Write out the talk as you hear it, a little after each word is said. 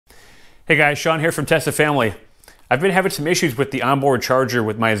Hey guys, Sean here from Tesla Family. I've been having some issues with the onboard charger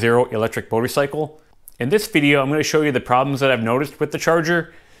with my Zero electric motorcycle. In this video, I'm going to show you the problems that I've noticed with the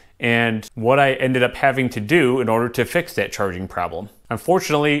charger and what I ended up having to do in order to fix that charging problem.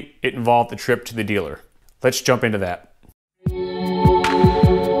 Unfortunately, it involved a trip to the dealer. Let's jump into that.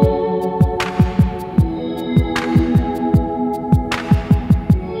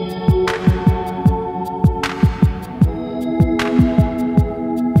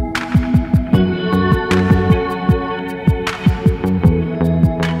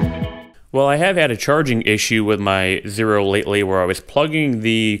 Well, I have had a charging issue with my Zero lately where I was plugging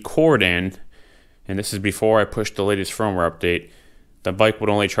the cord in, and this is before I pushed the latest firmware update. The bike would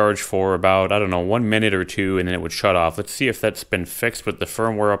only charge for about, 1 minute or two, and then it would shut off. Let's see if that's been fixed with the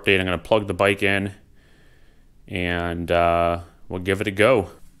firmware update. I'm going to plug the bike in, and we'll give it a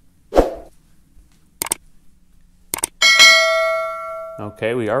go.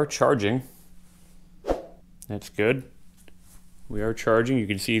 Okay, we are charging. That's good. We are charging. You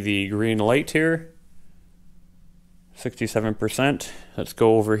can see the green light here, 67%. Let's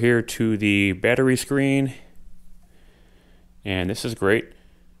go over here to the battery screen. And this is great.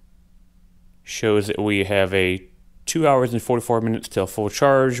 Shows that we have a 2 hours and 44 minutes till full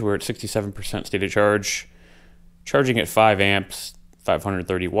charge. We're at 67% state of charge. Charging at 5 amps,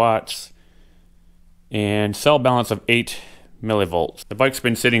 530 watts. And cell balance of 8 millivolts. The bike's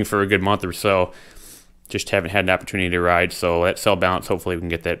been sitting for a good month or so. Just haven't had an opportunity to ride, so that cell balance, hopefully we can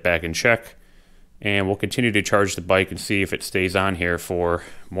get that back in check. And we'll continue to charge the bike and see if it stays on here for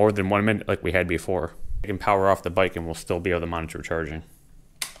more than 1 minute like we had before. I can power off the bike and we'll still be able to monitor charging.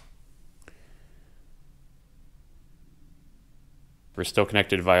 We're still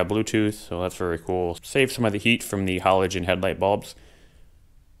connected via Bluetooth, so that's very cool. Save some of the heat from the halogen headlight bulbs.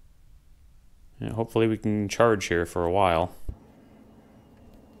 And hopefully we can charge here for a while.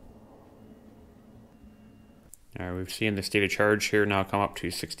 Alright, we've seen the state of charge here now come up to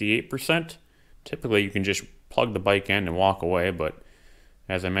 68%. Typically you can just plug the bike in and walk away, but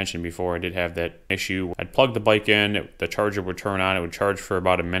as I mentioned before, I did have that issue. I'd plug the bike in, the charger would turn on, it would charge for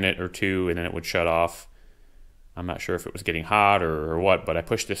about a minute or two, and then it would shut off. I'm not sure if it was getting hot or what, but I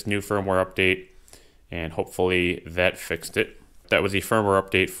pushed this new firmware update, and hopefully that fixed it. That was the firmware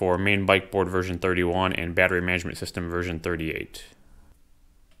update for main bike board version 31 and battery management system version 38.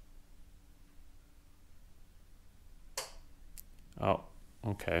 Oh,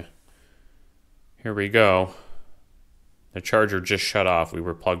 okay. Here we go. The charger just shut off. We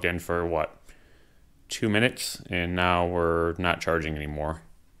were plugged in for what, 2 minutes, and now we're not charging anymore.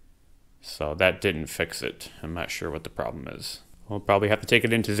 So that didn't fix it. I'm not sure what the problem is. We'll probably have to take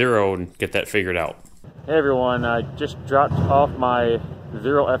it into Zero and get that figured out. Hey everyone, I just dropped off my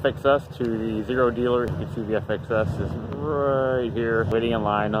Zero FXS to the Zero dealer. You can see the FXS is right here, waiting in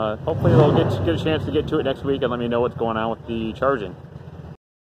line. Hopefully we'll get a chance to get to it next week and let me know what's going on with the charging.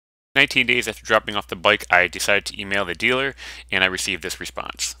 19 days after dropping off the bike, I decided to email the dealer, and I received this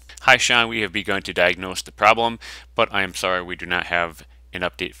response. Hi Sean, we have begun to diagnose the problem, but I am sorry we do not have an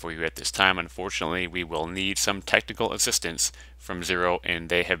update for you at this time. Unfortunately, we will need some technical assistance from Zero, and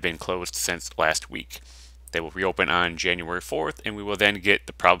they have been closed since last week. They will reopen on January 4th, and we will then get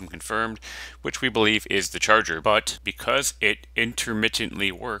the problem confirmed, which we believe is the charger. But because it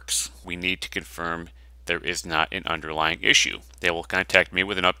intermittently works, we need to confirm there is not an underlying issue. They will contact me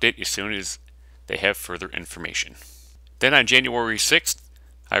with an update as soon as they have further information. Then on January 6th,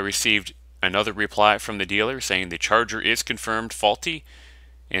 I received another reply from the dealer saying the charger is confirmed faulty,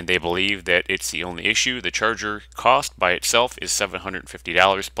 and they believe that it's the only issue. The charger cost by itself is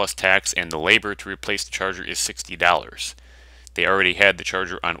 $750 plus tax, and the labor to replace the charger is $60. They already had the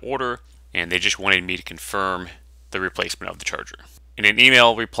charger on order, and they just wanted me to confirm the replacement of the charger. In an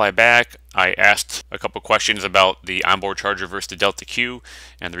email reply back, I asked a couple questions about the onboard charger versus the Delta Q,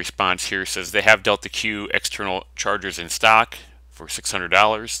 and the response here says they have Delta Q external chargers in stock for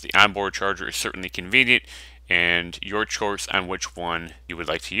 $600. The onboard charger is certainly convenient, and your choice on which one you would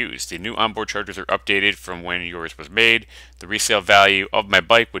like to use. The new onboard chargers are updated from when yours was made. The resale value of my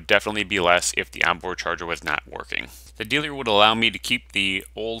bike would definitely be less if the onboard charger was not working. The dealer would allow me to keep the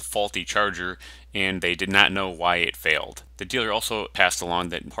old faulty charger, and they did not know why it failed. The dealer also passed along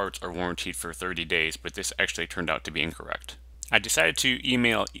that parts are warranted for 30 days, but this actually turned out to be incorrect. I decided to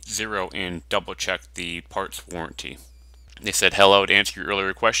email Zero and double check the parts warranty. They said, hello, to answer your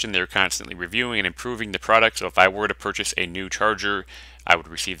earlier question, they're constantly reviewing and improving the product, so if I were to purchase a new charger, I would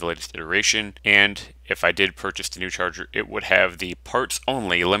receive the latest iteration, and if I did purchase the new charger, it would have the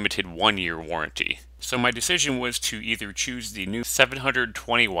parts-only limited 1-year warranty. So my decision was to either choose the new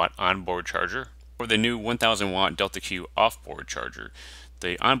 720 watt onboard charger or the new 1000 watt Delta Q offboard charger.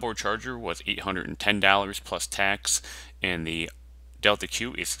 The onboard charger was $810 plus tax, and the Delta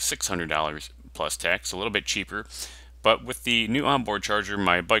Q is $600 plus tax, a little bit cheaper. But with the new onboard charger,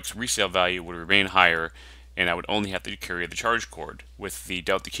 my bike's resale value would remain higher, and I would only have to carry the charge cord. With the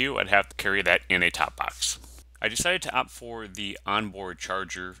Delta Q, I'd have to carry that in a top box. I decided to opt for the onboard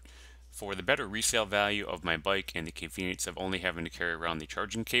charger for the better resale value of my bike and the convenience of only having to carry around the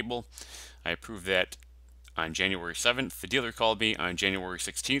charging cable. I approved that on January 7th. The dealer called me on January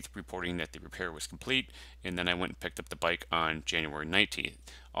 16th reporting that the repair was complete, and then I went and picked up the bike on January 19th.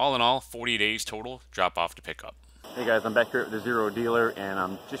 All in all, 40 days total, drop off to pick up. Hey guys, I'm back here at the Zero dealer, and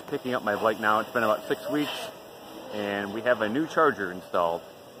I'm just picking up my bike now. It's been about 6 weeks, and we have a new charger installed.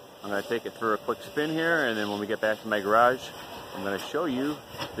 I'm going to take it for a quick spin here, and then when we get back to my garage, I'm going to show you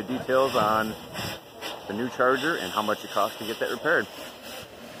the details on the new charger and how much it costs to get that repaired.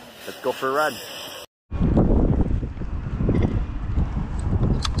 Let's go for a ride.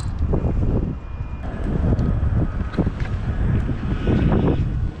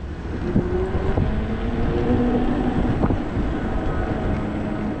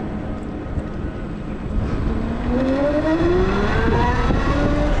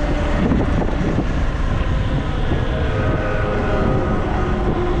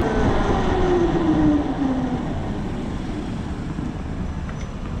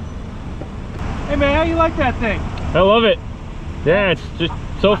 Hey man, how you like that thing? I love it. Yeah, it's just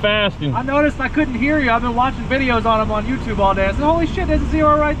so fast. And I noticed I couldn't hear you. I've been watching videos on them on YouTube all day. I said, holy shit, there's a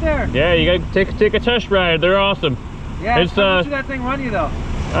Zero right there. yeah, you gotta take a test ride. They're awesome. Yeah, It's how much did that thing run you though?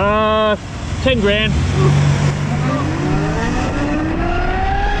 10 grand.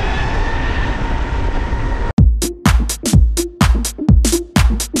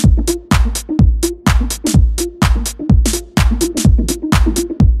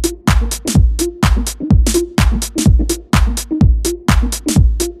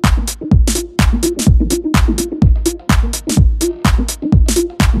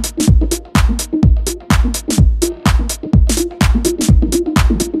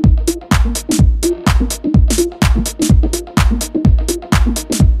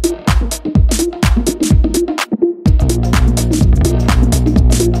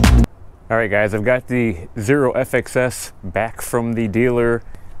 Alright guys, I've got the Zero FXS back from the dealer.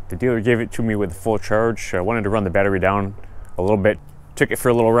 The dealer gave it to me with full charge. I wanted to run the battery down a little bit. Took it for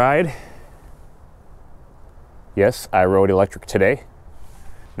a little ride. Yes, I rode electric today.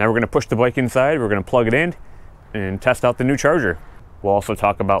 Now we're going to push the bike inside, we're going to plug it in and test out the new charger. We'll also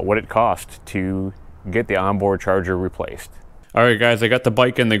talk about what it cost to get the onboard charger replaced. Alright guys, I got the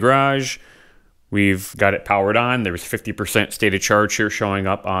bike in the garage. We've got it powered on. There's 50% state of charge here showing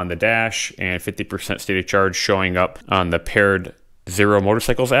up on the dash and 50% state of charge showing up on the paired Zero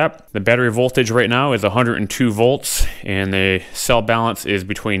Motorcycles app. The battery voltage right now is 102 volts and the cell balance is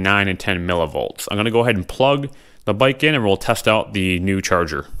between 9 and 10 millivolts. I'm going to go ahead and plug the bike in and we'll test out the new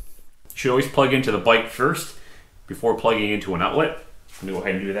charger. You should always plug into the bike first before plugging into an outlet. I'm going to go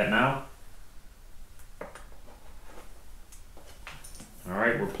ahead and do that now.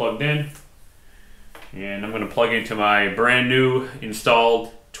 Alright, we're plugged in. And I'm going to plug into my brand new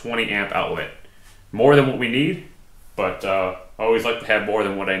installed 20 amp outlet. More than what we need, but I always like to have more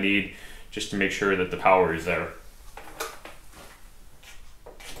than what I need just to make sure that the power is there.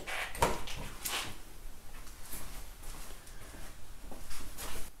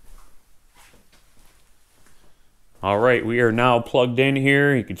 Alright, we are now plugged in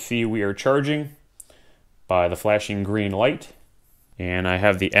here. You can see we are charging by the flashing green light. And I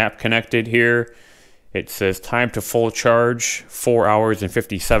have the app connected here. It says time to full charge, 4 hours and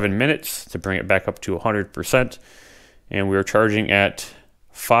 57 minutes to bring it back up to 100%. And we're charging at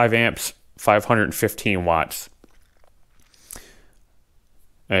 5 amps, 515 watts.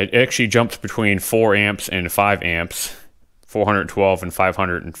 It actually jumps between 4 amps and 5 amps, 412 and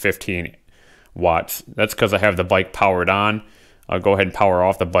 515 watts. That's because I have the bike powered on. I'll go ahead and power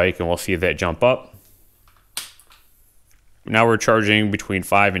off the bike and we'll see that jump up. Now we're charging between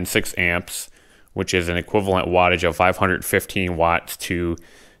 5 and 6 amps. Which is an equivalent wattage of 515 watts to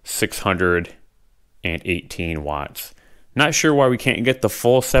 618 watts. Not sure why we can't get the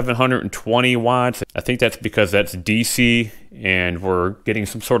full 720 watts. I think that's because that's DC and we're getting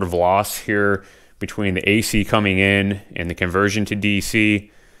some sort of loss here between the AC coming in and the conversion to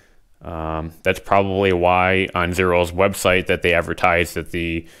DC. That's probably why on Zero's website that they advertise that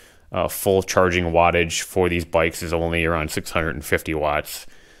the full charging wattage for these bikes is only around 650 watts.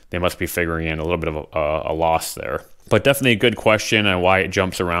 They must be figuring in a little bit of a loss there. But definitely a good question on why it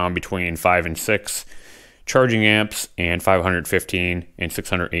jumps around between 5 and 6 charging amps and 515 and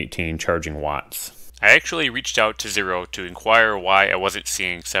 618 charging watts. I actually reached out to Zero to inquire why I wasn't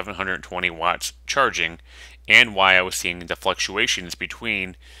seeing 720 watts charging and why I was seeing the fluctuations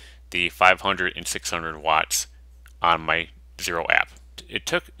between the 500 and 600 watts on my Zero app. It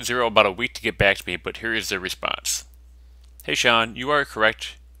took Zero about a week to get back to me, but here is their response. Hey Sean, you are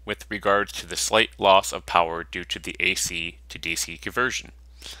correct with regards to the slight loss of power due to the AC to DC conversion.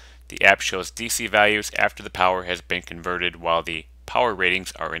 The app shows DC values after the power has been converted while the power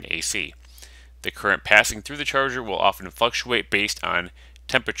ratings are in AC. The current passing through the charger will often fluctuate based on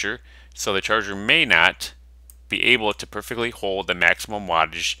temperature, so the charger may not be able to perfectly hold the maximum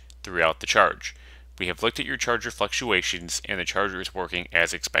wattage throughout the charge. We have looked at your charger fluctuations and the charger is working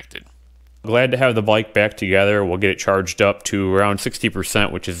as expected. Glad to have the bike back together. We'll get it charged up to around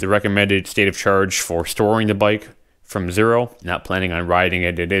 60%, which is the recommended state of charge for storing the bike from Zero. Not planning on riding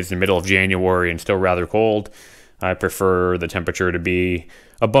it. It is the middle of January and still rather cold. I prefer the temperature to be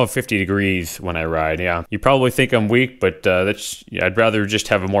above 50 degrees when I ride. Yeah, you probably think I'm weak, but I'd rather just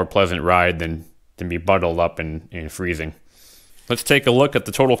have a more pleasant ride than be bundled up and freezing. Let's take a look at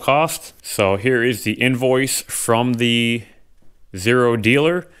the total cost. So here is the invoice from the Zero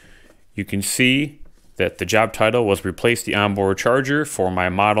dealer. You can see that the job title was replace the onboard charger for my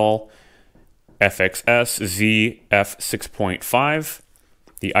model FXS ZF6.5.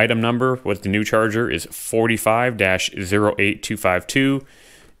 The item number with the new charger is 45-08252,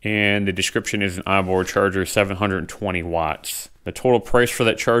 and the description is an onboard charger, 720 watts. The total price for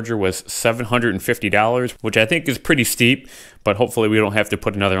that charger was $750, which I think is pretty steep, but hopefully we don't have to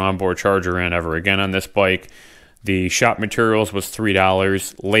put another onboard charger in ever again on this bike. The shop materials was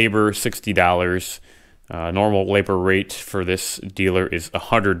 $3, labor $60. Normal labor rate for this dealer is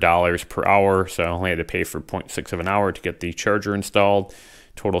 $100 per hour, so I only had to pay for 0.6 of an hour to get the charger installed.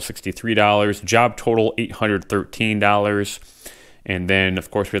 Total $63. Job total $813. And then, of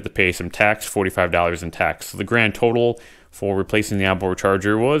course, we have to pay some tax, $45 in tax. So the grand total for replacing the onboard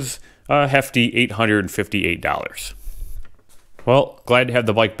charger was a hefty $858. Well, glad to have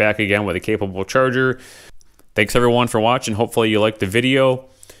the bike back again with a capable charger. Thanks everyone for watching. Hopefully you liked the video.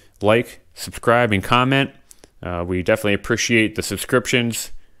 Like, subscribe, and comment. We definitely appreciate the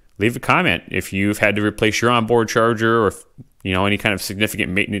subscriptions. Leave a comment if you've had to replace your onboard charger, or if, any kind of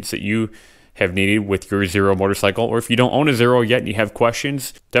significant maintenance that you have needed with your Zero motorcycle, or if you don't own a Zero yet and you have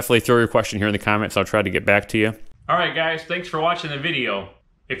questions, definitely throw your question here in the comments. I'll try to get back to you. Alright guys, thanks for watching the video.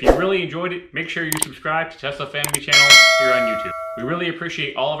 If you really enjoyed it, make sure you subscribe to Tesla Family Channel here on YouTube. We really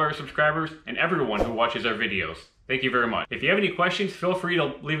appreciate all of our subscribers and everyone who watches our videos. Thank you very much. If you have any questions, feel free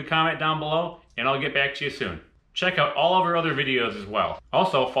to leave a comment down below and I'll get back to you soon. Check out all of our other videos as well.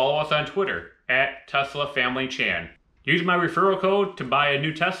 Also, follow us on Twitter at Tesla Family Chan. Use my referral code to buy a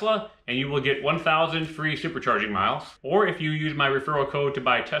new Tesla and you will get 1,000 free supercharging miles. Or if you use my referral code to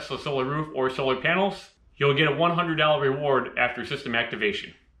buy Tesla solar roof or solar panels, you'll get a $100 reward after system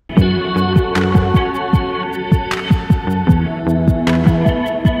activation.